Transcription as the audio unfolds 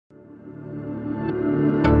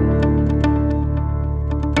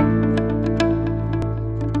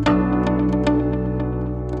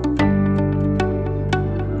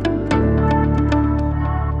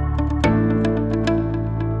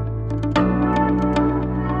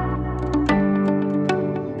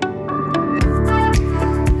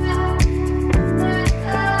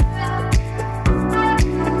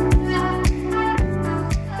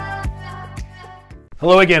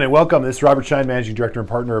Hello again and welcome. This is Robert Schein, Managing Director and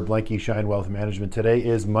Partner of Blanke Schein Wealth Management. Today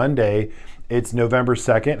is Monday. It's November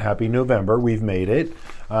 2nd. Happy November. We've made it.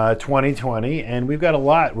 2020, and we've got a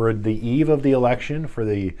lot. We're at the eve of the election for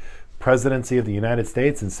the presidency of the United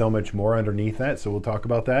States and so much more underneath that. So we'll talk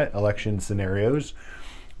about that, election scenarios.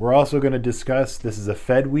 We're also going to discuss, this is a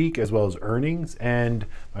Fed week as well as earnings, and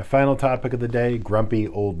my final topic of the day, grumpy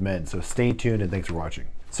old men. So stay tuned and thanks for watching.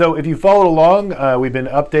 So if you followed along, we've been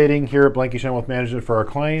updating here at Blanke Schein Wealth Management for our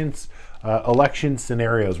clients, election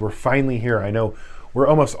scenarios. We're finally here. I know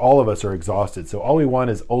almost all of us are exhausted. So all we want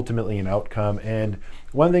is ultimately an outcome. And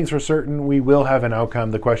one thing's for certain, we will have an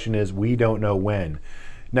outcome. The question is, we don't know when.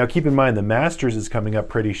 Now, keep in mind, the Masters is coming up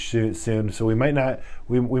pretty soon, so we might not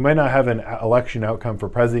have an election outcome for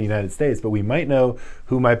President of the United States, but we might know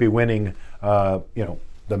who might be winning,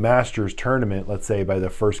 the Masters tournament, let's say, by the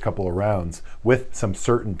first couple of rounds with some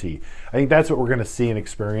certainty. I think that's what we're going to see and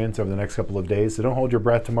experience over the next couple of days. So don't hold your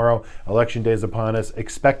breath tomorrow. Election day is upon us.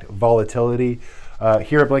 Expect volatility.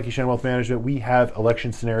 Here at Blanke Schein Wealth Management, we have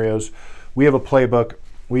election scenarios. We have a playbook.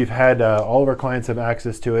 We've had all of our clients have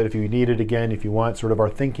access to it. If you need it again, if you want sort of our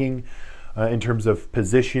thinking in terms of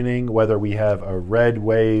positioning, whether we have a red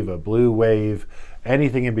wave, a blue wave,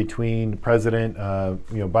 anything in between, President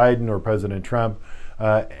Biden or President Trump,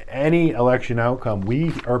 any election outcome,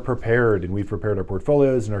 we are prepared, and we've prepared our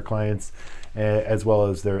portfolios and our clients as well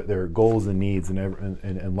as their goals and needs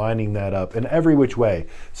and lining that up in every which way.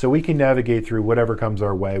 So we can navigate through whatever comes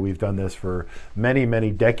our way. We've done this for many, many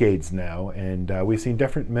decades now, and we've seen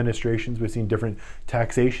different administrations, we've seen different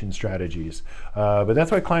taxation strategies. But that's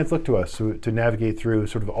why clients look to us to navigate through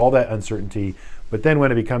sort of all that uncertainty. But then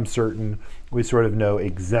when it becomes certain, we sort of know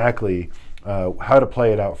exactly how to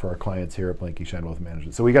play it out for our clients here at Blanke Schein Wealth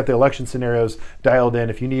Management. So we got the election scenarios dialed in.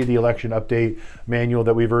 If you need the election update manual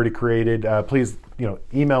that we've already created, please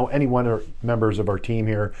email any one or members of our team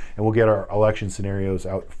here, and we'll get our election scenarios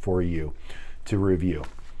out for you to review.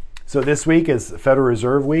 So this week is Federal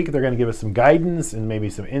Reserve Week. They're going to give us some guidance and maybe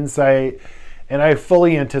some insight. And I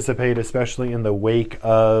fully anticipate, especially in the wake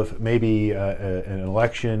of maybe an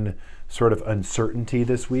election sort of uncertainty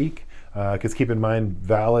this week, because keep in mind,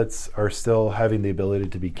 ballots are still having the ability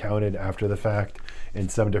to be counted after the fact in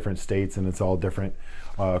some different states, and it's all different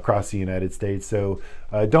across the United States. So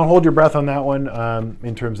don't hold your breath on that one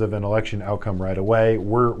in terms of an election outcome right away.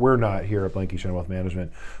 We're not here at Blanke Schein Wealth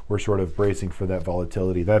Management. We're sort of bracing for that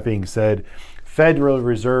volatility. That being said, Federal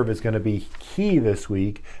Reserve is going to be key this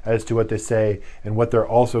week as to what they say and what they're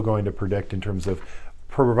also going to predict in terms of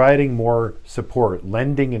providing more support.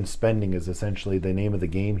 Lending and spending is essentially the name of the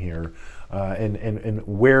game here, and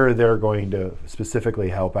where they're going to specifically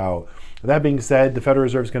help out. That being said, the Federal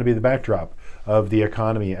Reserve is going to be the backdrop of the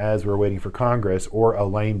economy as we're waiting for Congress or a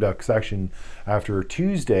lame duck session after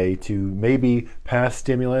Tuesday to maybe pass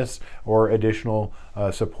stimulus or additional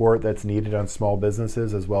support that's needed on small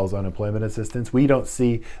businesses as well as unemployment assistance. We don't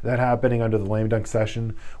see that happening under the lame duck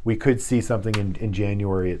session. We could see something in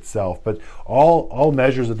January itself, but all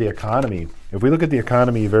measures of the economy, if we look at the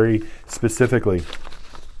economy very specifically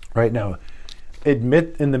right now,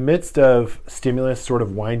 in the midst of stimulus sort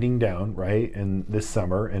of winding down, right, in this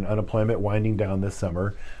summer, and unemployment winding down this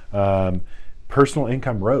summer, personal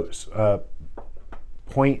income rose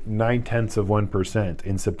 0.9%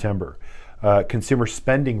 in September. Consumer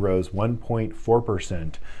spending rose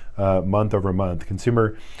 1.4% month over month.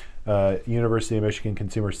 University of Michigan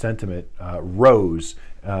consumer sentiment rose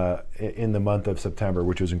in the month of September,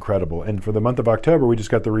 which was incredible. And for the month of October, we just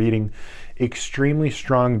got the reading, extremely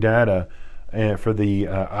strong data for the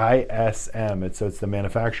ISM. It's the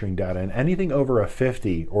manufacturing data, and anything over a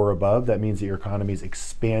 50 or above, that means that your economy is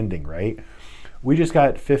expanding, right? We just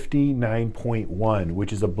got 59.1,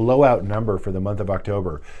 which is a blowout number for the month of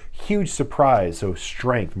October. Huge surprise. So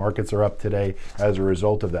strength. Markets are up today as a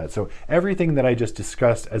result of that. So everything that I just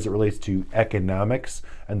discussed as it relates to economics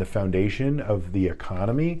and the foundation of the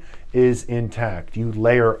economy is intact. You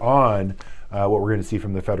layer on what we're going to see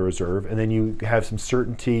from the Federal Reserve, and then you have some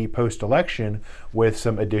certainty post-election with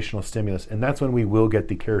some additional stimulus. And that's when we will get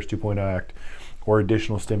the CARES 2.0 Act or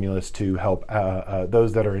additional stimulus to help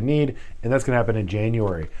those that are in need, and that's going to happen in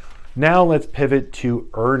January. Now let's pivot to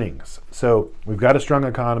earnings. So we've got a strong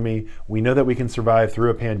economy. We know that we can survive through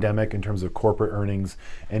a pandemic in terms of corporate earnings,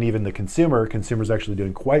 and even the consumer. Consumer's actually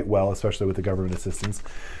doing quite well, especially with the government assistance.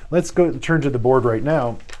 Let's turn to the board right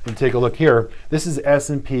now and take a look here. This is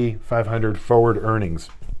S&P 500 forward earnings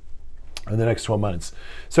in the next 12 months.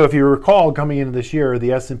 So if you recall, coming into this year,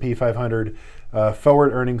 the S&P 500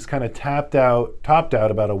 forward earnings kind of topped out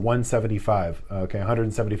about a 175, okay,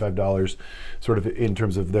 $175 sort of in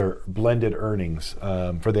terms of their blended earnings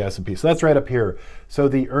for the S&P. So that's right up here. So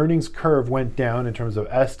the earnings curve went down in terms of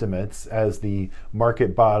estimates as the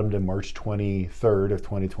market bottomed in March 23rd of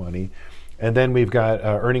 2020. And then we've got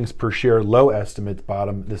earnings per share low estimates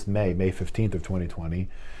bottom this May 15th of 2020.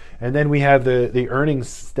 And then we have the earnings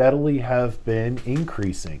steadily have been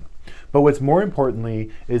increasing. But what's more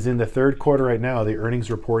importantly is in the third quarter right now, the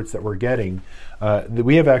earnings reports that we're getting,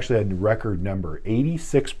 we have actually had a record number.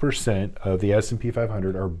 86% of the S&P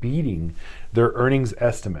 500 are beating their earnings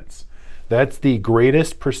estimates. That's the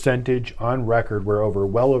greatest percentage on record where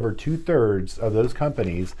well over 2/3 of those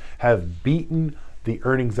companies have beaten the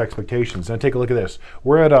earnings expectations. Now take a look at this.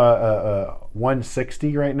 We're at a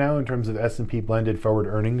 160 right now in terms of S&P blended forward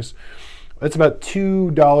earnings. That's about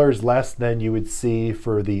 $2 less than you would see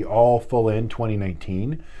for the all full in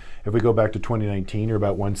 2019. If we go back to 2019, you're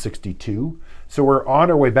about 162. So we're on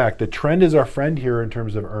our way back. The trend is our friend here in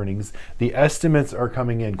terms of earnings. The estimates are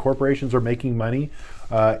coming in. Corporations are making money,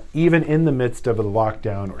 even in the midst of a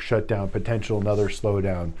lockdown or shutdown, potential another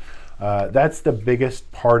slowdown. That's the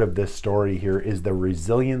biggest part of this story here is the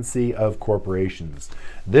resiliency of corporations.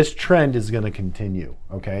 This trend is going to continue,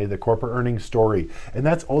 okay? The corporate earnings story. And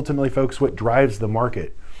that's ultimately, folks, what drives the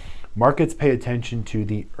market. Markets pay attention to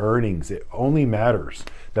the earnings. It only matters.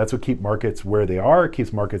 That's what keeps markets where they are. It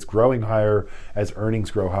keeps markets growing higher as earnings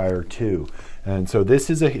grow higher too. And so this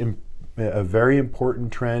is a very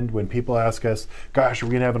important trend. When people ask us, gosh, are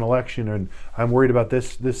we going to have an election and I'm worried about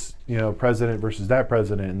this president versus that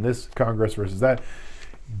president and this Congress versus that,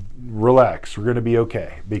 relax, we're going to be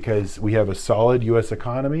okay because we have a solid U.S.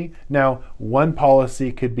 economy. Now, one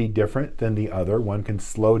policy could be different than the other. One can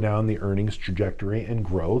slow down the earnings trajectory and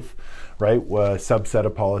growth, right? A subset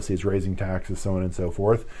of policies, raising taxes, so on and so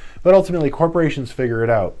forth. But ultimately, corporations figure it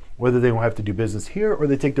out, whether they will have to do business here or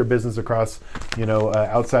they take their business across,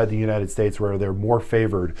 outside the United States where they're more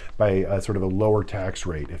favored by sort of a lower tax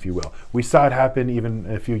rate, if you will. We saw it happen even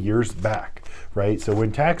a few years back, right? So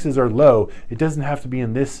when taxes are low, it doesn't have to be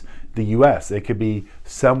in the U.S. It could be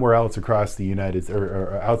somewhere else across the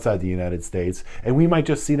or outside the United States, and we might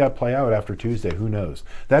just see that play out after Tuesday. Who knows?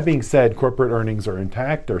 That being said, corporate earnings are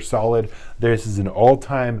intact. They're solid. This is an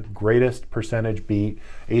all-time greatest percentage beat,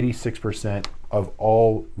 86% of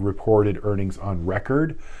all reported earnings on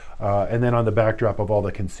record. And then on the backdrop of all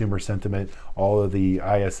the consumer sentiment, all of the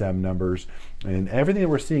ISM numbers, and everything that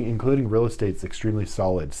we're seeing, including real estate, is extremely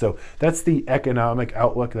solid. So that's the economic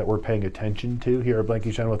outlook that we're paying attention to here at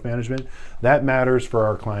Blanke, Schein Wealth Management. That matters for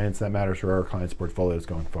our clients. That matters for our clients' portfolios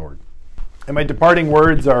going forward. And my departing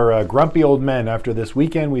words are grumpy old men. After this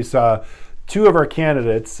weekend, we saw two of our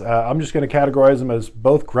candidates. I'm just going to categorize them as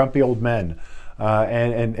both grumpy old men.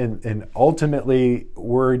 And ultimately,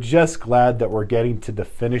 we're just glad that we're getting to the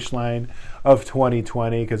finish line of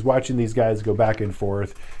 2020 because watching these guys go back and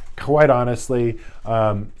forth, quite honestly,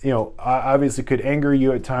 obviously could anger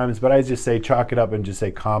you at times, but I just say chalk it up and just say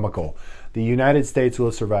comical. The United States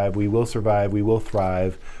will survive, we will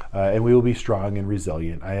thrive, and we will be strong and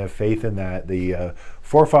resilient. I have faith in that. The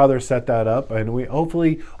forefathers set that up, and we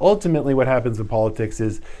ultimately what happens in politics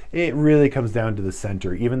is it really comes down to the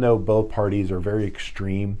center. Even though both parties are very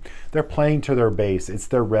extreme, they're playing to their base. It's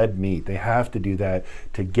their red meat. They have to do that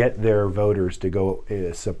to get their voters to go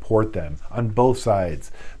support them on both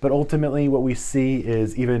sides. But ultimately what we see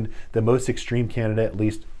is even the most extreme candidate, at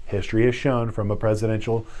least history has shown from a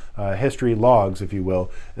presidential history logs, if you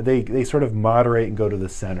will, they sort of moderate and go to the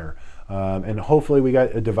center. And hopefully we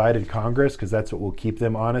got a divided Congress because that's what will keep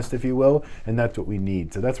them honest, if you will, and that's what we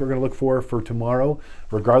need. So that's what we're going to look for tomorrow,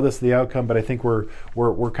 regardless of the outcome. But I think we're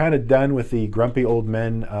kind of done with the grumpy old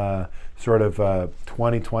men sort of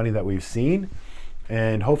 2020 that we've seen,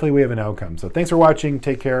 and hopefully we have an outcome. So thanks for watching.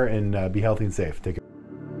 Take care and be healthy and safe. Take care.